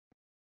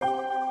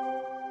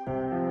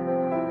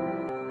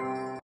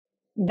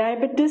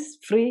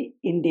Diabetes-free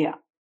India.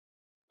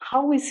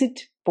 How is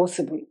it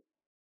possible?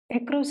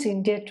 Across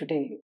India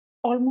today,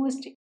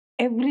 almost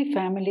every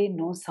family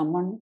knows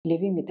someone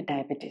living with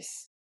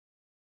diabetes,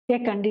 a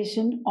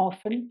condition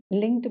often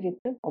linked with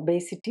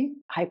obesity,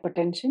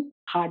 hypertension,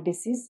 heart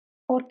disease,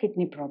 or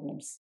kidney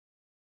problems.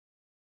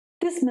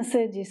 This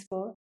message is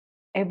for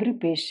every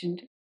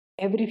patient,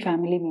 every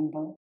family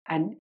member,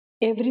 and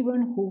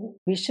everyone who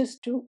wishes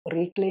to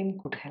reclaim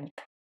good health.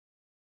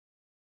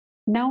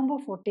 November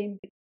 14th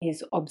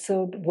is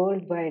observed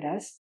worldwide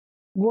as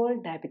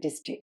World Diabetes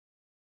Day.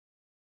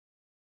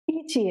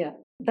 Each year,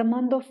 the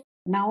month of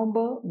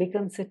November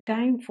becomes a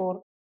time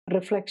for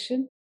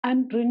reflection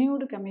and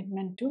renewed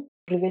commitment to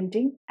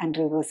preventing and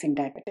reversing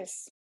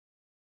diabetes.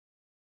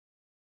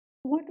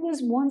 What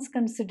was once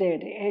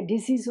considered a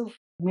disease of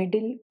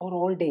middle or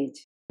old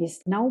age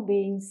is now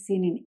being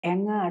seen in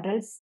younger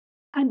adults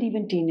and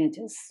even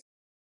teenagers.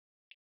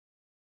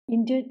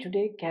 India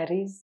today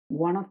carries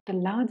one of the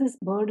largest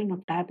burden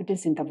of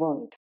diabetes in the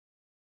world,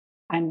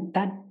 and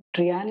that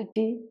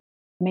reality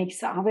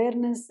makes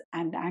awareness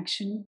and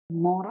action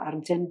more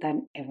urgent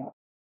than ever.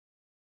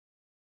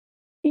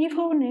 If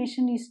our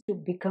nation is to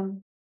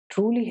become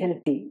truly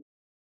healthy,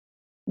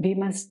 we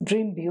must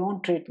dream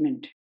beyond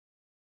treatment.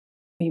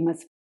 We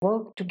must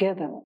work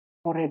together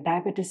for a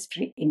diabetes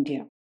free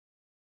India.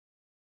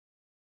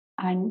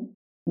 And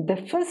the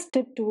first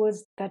step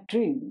towards that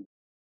dream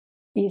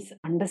is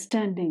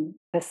understanding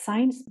the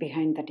science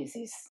behind the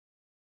disease.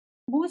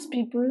 Most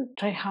people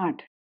try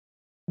hard.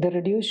 They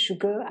reduce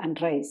sugar and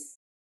rice,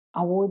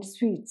 avoid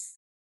sweets,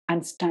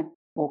 and start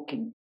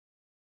walking.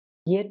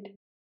 Yet,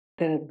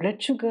 their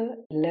blood sugar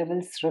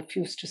levels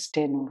refuse to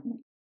stay normal.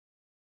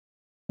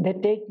 They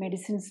take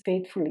medicines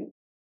faithfully.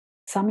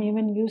 Some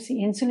even use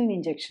insulin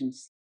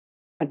injections,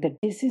 but the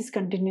disease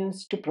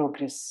continues to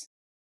progress.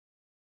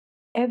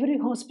 Every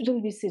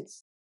hospital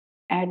visits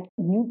add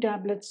new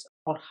tablets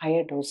or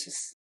higher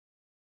doses.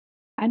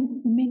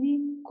 And many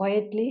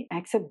quietly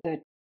accept that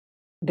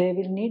they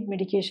will need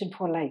medication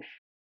for life.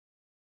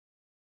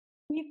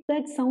 If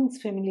that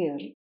sounds familiar,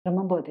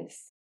 remember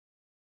this.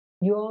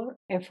 Your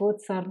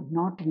efforts are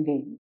not in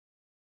vain.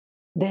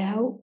 They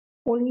have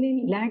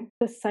only lacked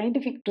the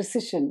scientific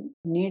precision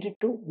needed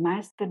to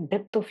match the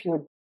depth of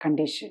your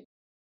condition.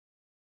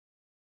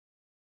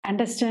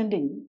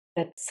 Understanding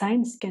that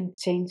science can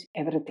change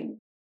everything.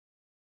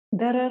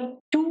 There are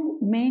two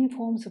main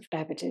forms of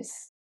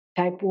diabetes,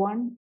 type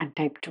 1 and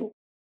type 2.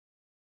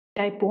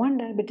 Type 1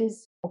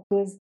 diabetes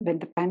occurs when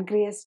the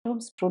pancreas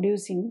stops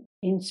producing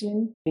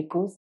insulin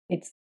because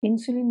its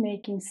insulin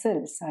making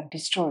cells are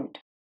destroyed.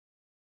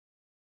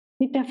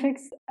 It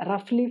affects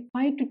roughly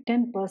 5 to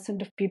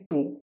 10% of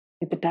people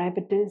with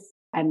diabetes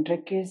and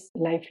requires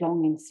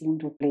lifelong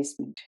insulin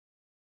replacement.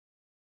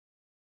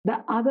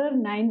 The other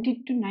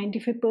 90 to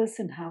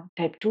 95% have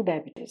type 2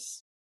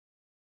 diabetes.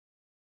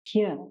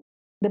 Here,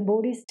 the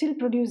body still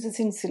produces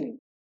insulin,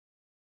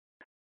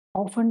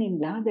 often in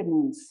large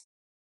amounts,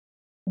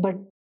 but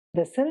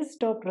the cells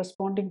stop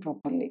responding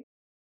properly.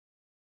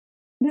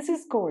 This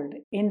is called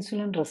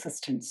insulin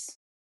resistance.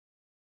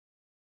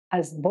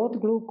 As both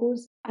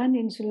glucose and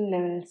insulin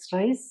levels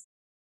rise,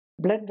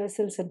 blood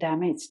vessels are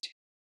damaged,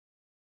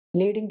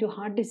 leading to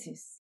heart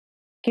disease,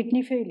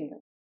 kidney failure,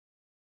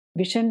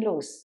 vision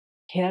loss,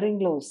 hearing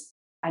loss,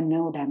 and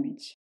nerve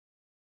damage.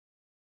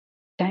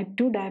 Type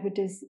 2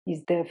 diabetes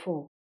is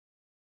therefore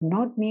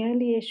not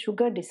merely a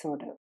sugar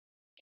disorder,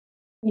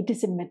 it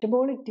is a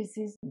metabolic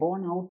disease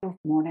born out of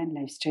modern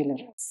lifestyle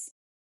errors.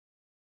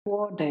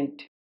 Poor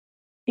diet,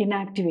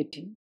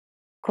 inactivity,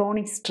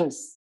 chronic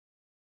stress,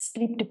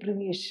 sleep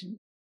deprivation,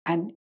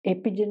 and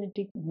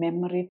epigenetic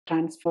memory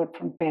transferred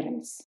from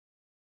parents.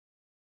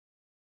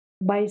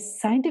 By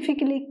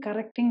scientifically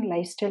correcting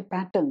lifestyle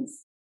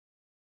patterns,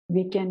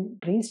 we can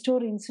restore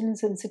insulin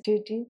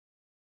sensitivity,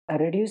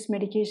 reduce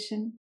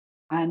medication,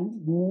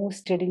 and move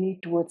steadily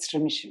towards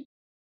remission.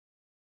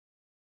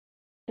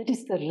 That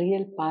is the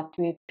real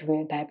pathway to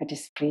a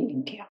diabetes free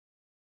India.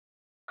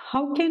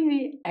 How can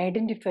we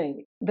identify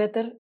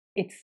whether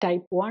it's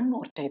type 1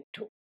 or type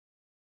 2?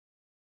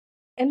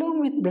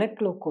 Along with blood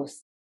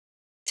glucose,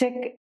 check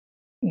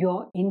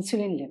your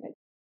insulin level.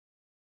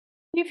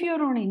 If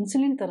you're on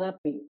insulin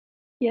therapy,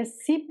 a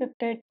C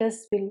peptide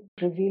test will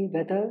reveal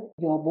whether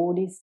your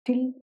body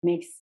still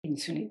makes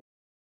insulin.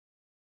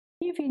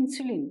 If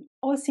insulin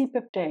or C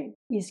peptide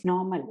is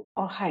normal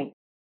or high,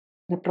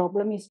 the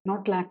problem is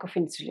not lack of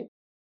insulin.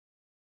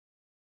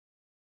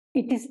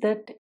 It is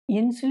that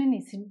insulin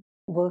isn't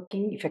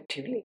working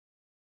effectively.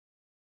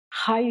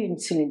 High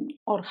insulin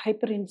or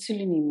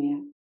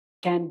hyperinsulinemia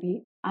can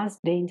be as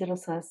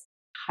dangerous as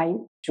high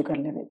sugar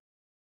level.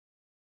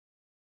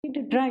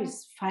 It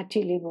drives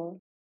fatty liver,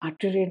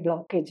 arterial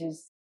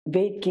blockages,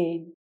 weight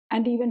gain,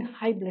 and even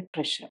high blood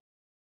pressure.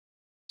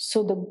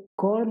 So the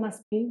goal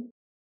must be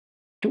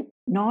to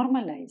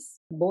normalize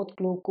both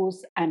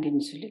glucose and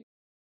insulin,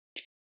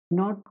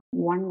 not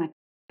one at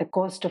the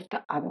cost of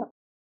the other.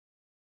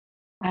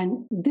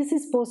 And this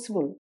is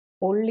possible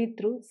only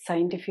through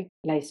scientific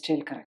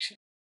lifestyle correction.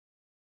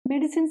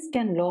 Medicines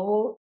can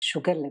lower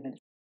sugar levels,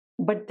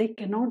 but they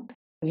cannot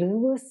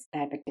reverse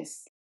diabetes.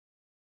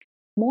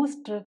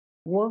 Most drugs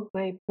work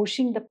by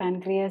pushing the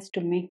pancreas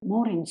to make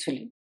more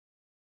insulin,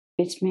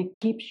 which may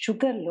keep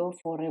sugar low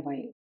for a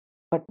while,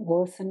 but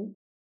worsen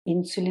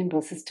insulin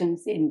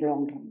resistance in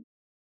long run.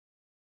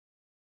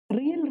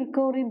 Real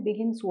recovery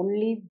begins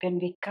only when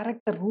we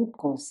correct the root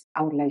cause,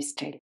 our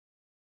lifestyle.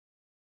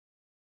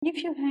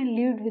 If you have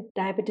lived with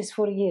diabetes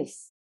for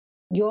years,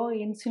 your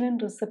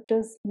insulin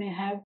receptors may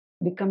have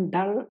become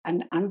dull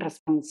and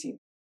unresponsive,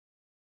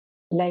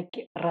 like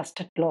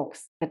rusted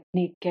locks that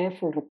need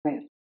careful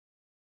repair,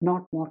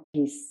 not more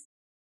keys.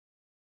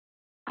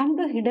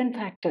 Another hidden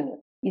factor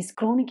is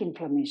chronic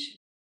inflammation,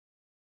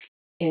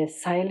 a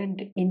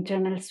silent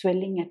internal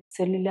swelling at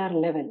cellular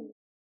level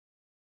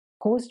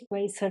caused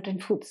by certain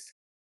foods,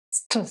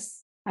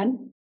 stress,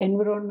 and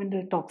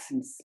environmental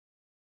toxins.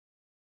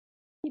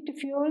 It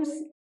fuels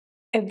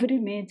every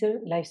major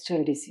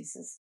lifestyle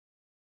diseases,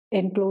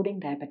 including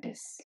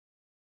diabetes.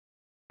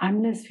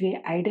 Unless we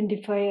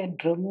identify and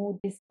remove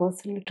these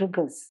personal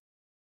triggers,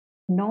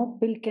 no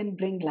pill can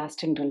bring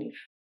lasting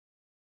relief.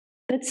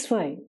 That's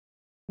why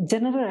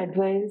general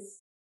advice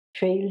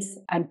fails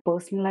and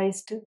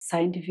personalized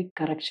scientific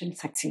correction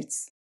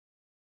succeeds.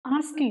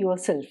 Ask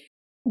yourself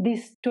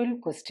these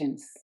 12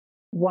 questions.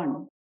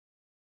 1.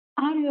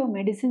 Are your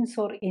medicines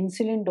or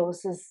insulin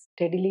doses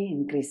steadily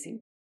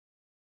increasing?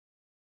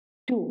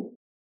 2.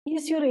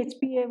 Is your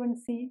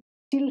HbA1c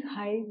still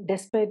high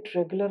despite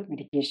regular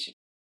medication?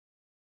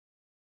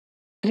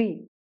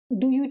 3.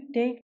 Do you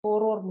take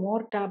 4 or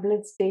more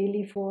tablets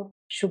daily for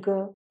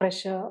sugar,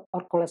 pressure,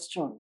 or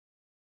cholesterol?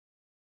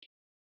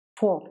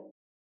 4.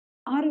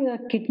 Are your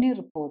kidney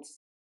reports,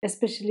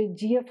 especially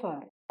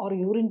GFR or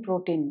urine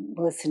protein,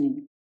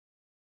 worsening?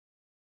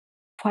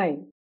 5.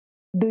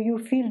 Do you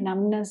feel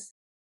numbness,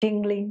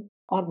 tingling,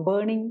 or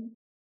burning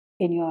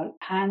in your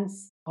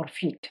hands or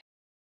feet?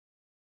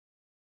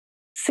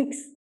 6.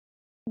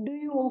 Do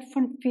you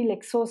often feel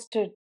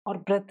exhausted or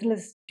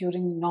breathless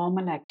during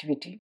normal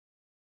activity?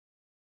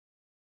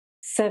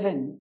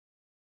 7.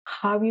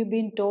 Have you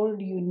been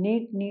told you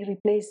need knee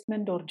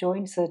replacement or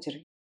joint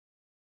surgery?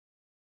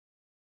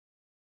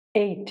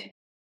 8.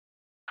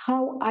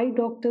 Have eye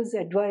doctors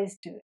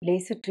advised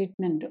laser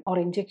treatment or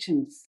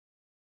injections?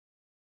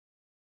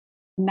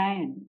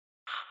 9.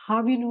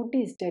 Have you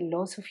noticed a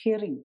loss of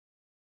hearing?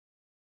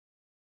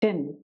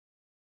 10.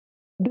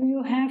 Do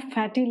you have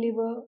fatty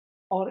liver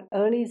or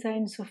early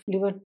signs of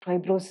liver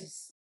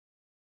fibrosis?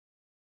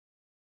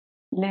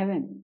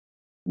 11.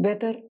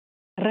 Whether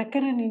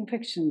recurrent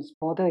infections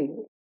bother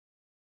you?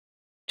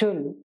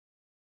 12.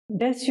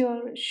 Does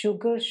your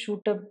sugar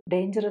shoot up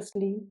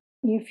dangerously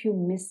if you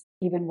miss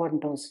even one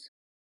dose?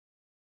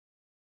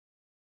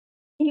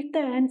 If the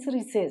answer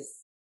is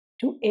yes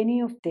to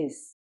any of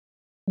this,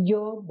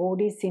 your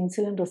body's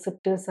insulin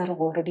receptors are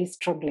already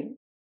struggling.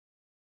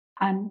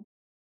 And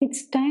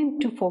it's time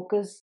to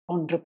focus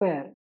on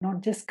repair,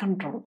 not just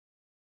control.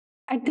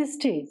 At this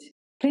stage,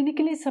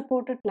 clinically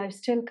supported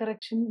lifestyle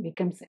correction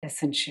becomes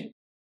essential.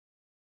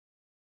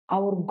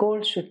 Our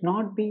goal should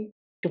not be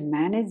to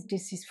manage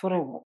disease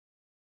forever,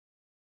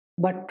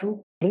 but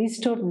to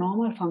restore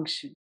normal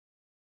function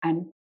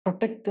and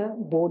protect the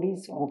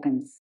body's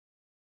organs.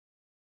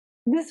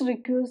 This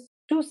requires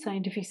two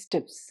scientific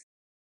steps.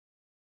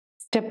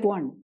 Step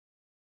 1,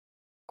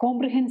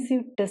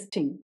 comprehensive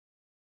testing.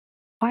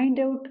 Find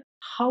out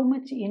how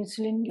much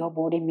insulin your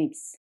body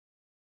makes,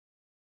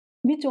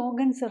 which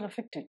organs are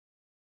affected,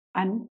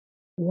 and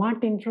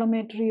what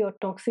inflammatory or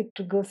toxic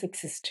triggers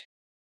exist.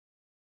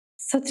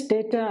 Such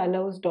data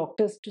allows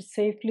doctors to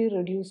safely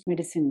reduce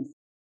medicines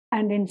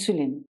and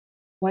insulin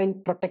while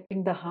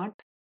protecting the heart,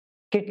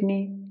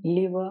 kidney,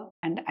 liver,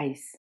 and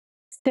eyes.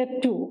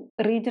 Step 2,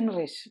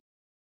 regeneration.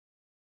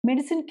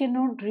 Medicine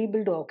cannot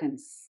rebuild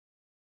organs,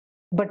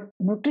 but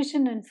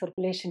nutrition and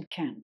circulation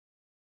can.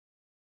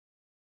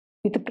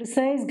 With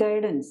precise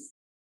guidance,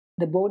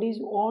 the body's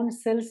own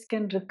cells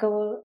can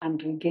recover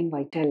and regain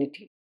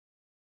vitality.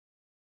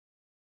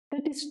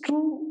 That is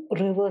true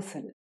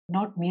reversal,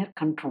 not mere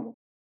control.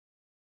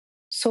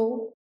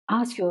 So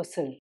ask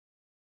yourself,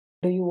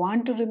 do you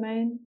want to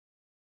remain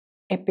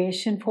a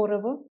patient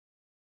forever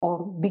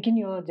or begin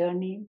your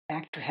journey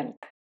back to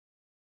health?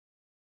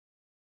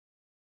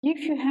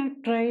 If you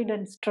have tried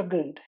and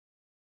struggled,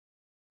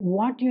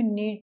 what you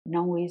need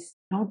now is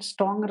not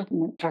stronger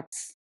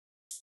drugs,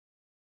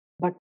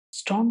 but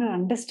stronger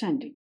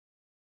understanding,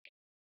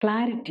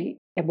 clarity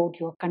about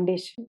your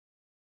condition,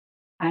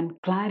 and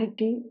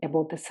clarity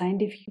about the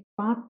scientific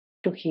path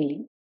to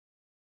healing.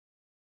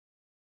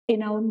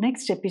 In our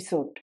next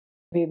episode,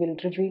 we will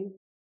reveal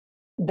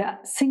the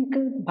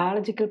single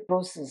biological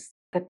process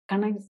that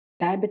connects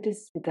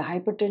diabetes with the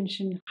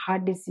hypertension,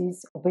 heart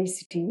disease,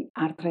 obesity,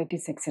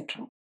 arthritis,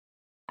 etc.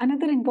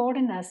 Another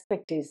important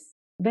aspect is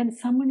when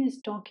someone is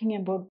talking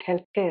about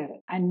healthcare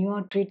and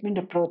newer treatment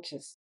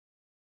approaches,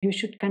 you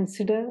should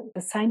consider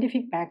the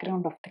scientific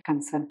background of the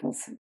concerned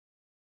person.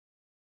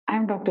 I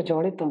am Dr.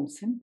 Jolly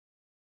Thomson,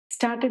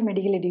 started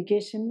medical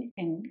education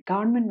in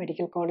Government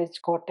Medical College,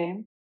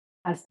 Kottayam,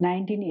 as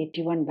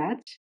 1981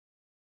 batch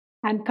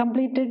and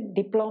completed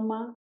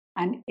diploma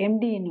and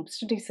MD in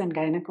obstetrics and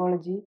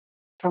gynecology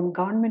from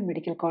Government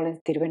Medical College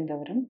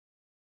Thiruvananthapuram,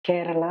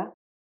 Kerala,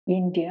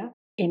 India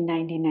in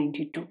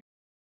 1992.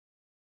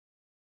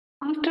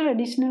 After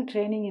additional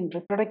training in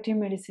reproductive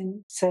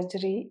medicine,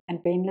 surgery,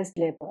 and painless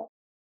labor,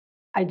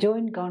 I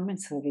joined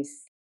government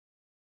service.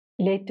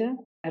 Later,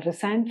 I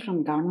resigned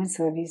from government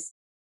service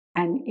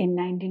and in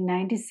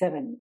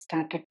 1997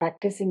 started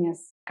practicing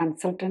as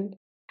consultant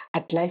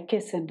at Life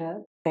Care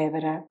Center,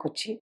 Tevara,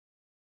 Kochi.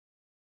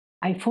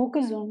 I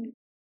focus on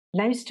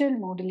lifestyle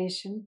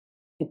modulation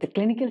with the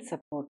clinical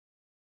support,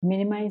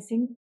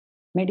 minimizing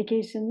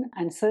medication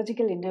and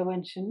surgical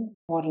intervention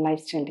for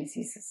lifestyle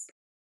diseases.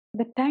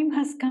 The time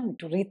has come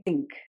to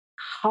rethink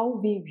how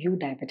we view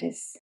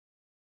diabetes.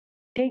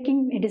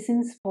 Taking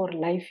medicines for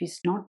life is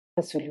not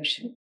the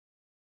solution.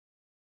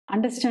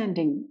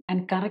 Understanding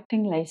and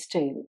correcting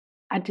lifestyle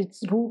at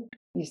its root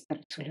is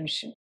the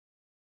solution.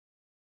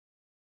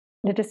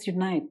 Let us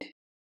unite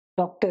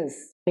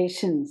doctors,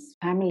 patients,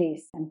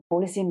 families, and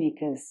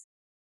policymakers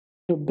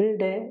to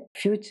build a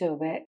future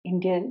where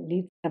India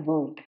leads the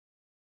world,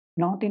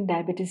 not in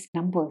diabetes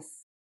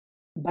numbers,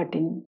 but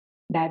in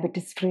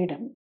diabetes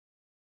freedom.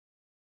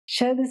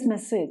 Share this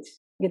message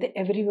with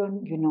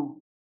everyone you know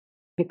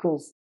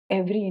because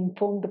every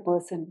informed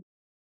person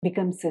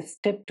becomes a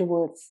step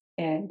towards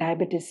a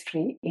diabetes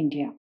free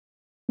India.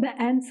 The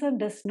answer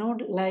does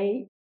not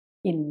lie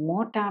in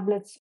more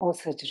tablets or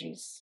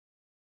surgeries.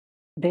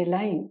 They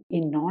lie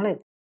in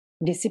knowledge,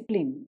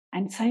 discipline,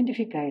 and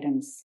scientific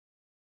guidance.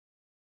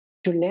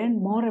 To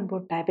learn more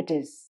about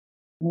diabetes,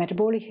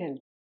 metabolic health,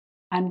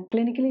 and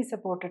clinically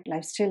supported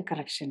lifestyle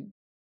correction,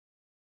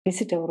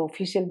 visit our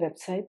official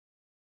website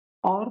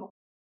or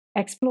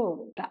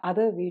explore the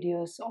other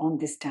videos on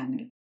this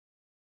channel.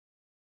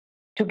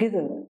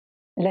 Together,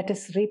 let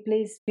us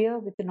replace fear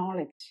with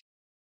knowledge,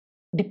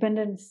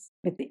 dependence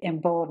with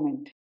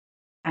empowerment,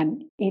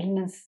 and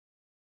illness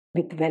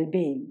with well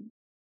being,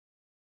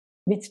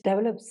 which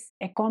develops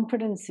a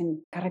confidence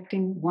in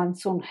correcting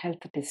one's own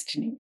health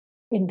destiny.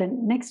 In the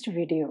next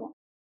video,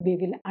 we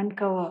will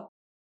uncover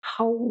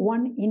how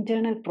one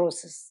internal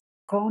process,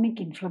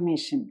 chronic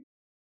inflammation,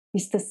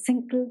 is the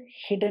single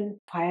hidden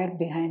fire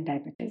behind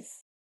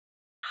diabetes,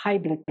 high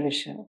blood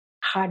pressure,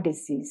 heart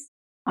disease,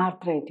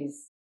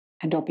 arthritis,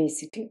 and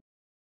obesity.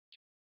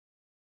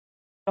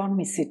 Don't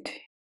miss it.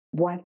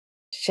 Watch,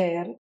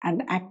 share,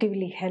 and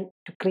actively help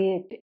to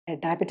create a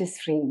diabetes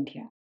free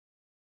India.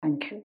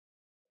 Thank you.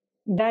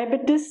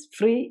 Diabetes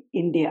free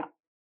India.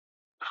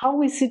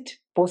 How is it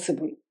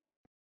possible?